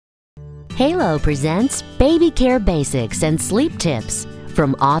Halo presents Baby Care Basics and Sleep Tips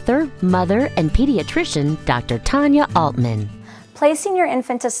from author, mother, and pediatrician Dr. Tanya Altmann. Placing your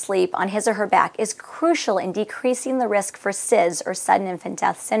infant to sleep on his or her back is crucial in decreasing the risk for SIDS, or sudden infant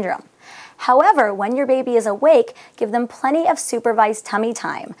death syndrome. However, when your baby is awake, give them plenty of supervised tummy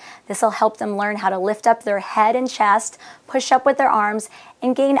time. This will help them learn how to lift up their head and chest, push up with their arms,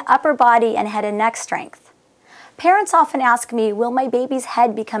 and gain upper body and head and neck strength. Parents often ask me, will my baby's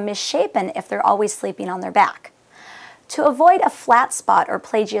head become misshapen if they're always sleeping on their back? To avoid a flat spot or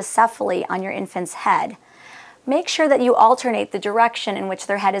plagiocephaly on your infant's head, make sure that you alternate the direction in which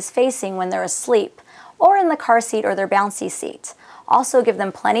their head is facing when they're asleep, or in the car seat or their bouncy seat. Also give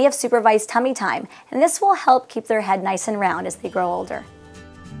them plenty of supervised tummy time, and this will help keep their head nice and round as they grow older.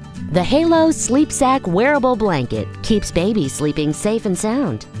 The Halo SleepSack wearable blanket keeps babies sleeping safe and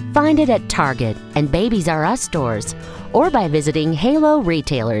sound. Find it at Target and Babies R Us stores, or by visiting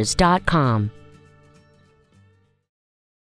haloretailers.com.